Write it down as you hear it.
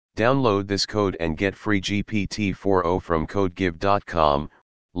Download this code and get free GPT-4o from codegive.com,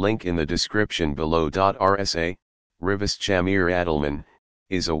 link in the description below. RSA, rivest-shamir-adleman,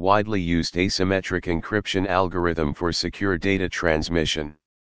 is a widely used asymmetric encryption algorithm for secure data transmission.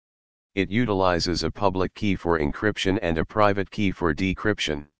 It utilizes a public key for encryption and a private key for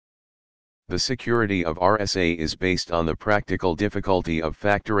decryption. The security of RSA is based on the practical difficulty of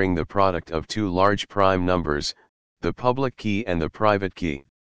factoring the product of two large prime numbers, the public key and the private key.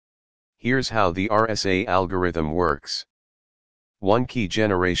 Here's how the RSA algorithm works. 1. Key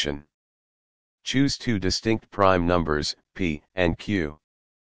generation. Choose two distinct prime numbers, P and Q.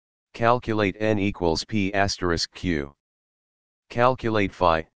 Calculate n equals P asterisk Q. Calculate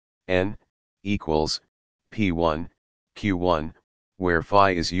phi, n, equals, P1, Q1, where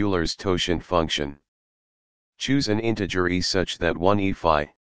phi is Euler's totient function. Choose an integer e such that 1 e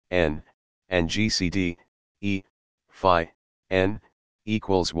phi, n, and GCD, e, phi, n,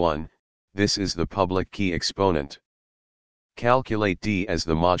 equals 1, this is the public key exponent. Calculate d as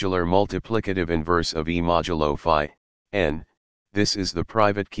the modular multiplicative inverse of e modulo phi, n, this is the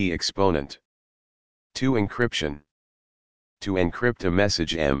private key exponent. 2. Encryption. To encrypt a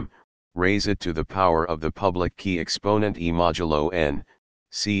message m, raise it to the power of the public key exponent e modulo n,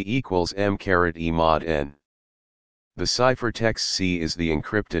 c equals m caret e mod n. The ciphertext c is the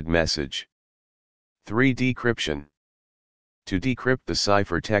encrypted message. 3. Decryption. To decrypt the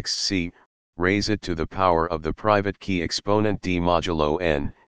ciphertext c, raise it to the power of the private key exponent d modulo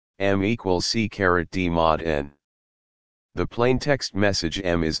n, m equals c caret d mod n. The plaintext message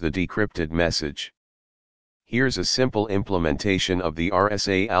m is the decrypted message. Here's a simple implementation of the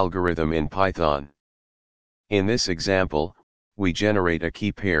RSA algorithm in Python. In this example, we generate a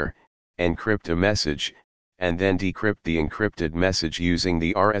key pair, encrypt a message, and then decrypt the encrypted message using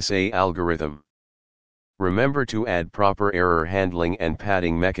the RSA algorithm. Remember to add proper error handling and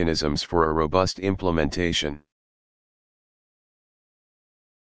padding mechanisms for a robust implementation.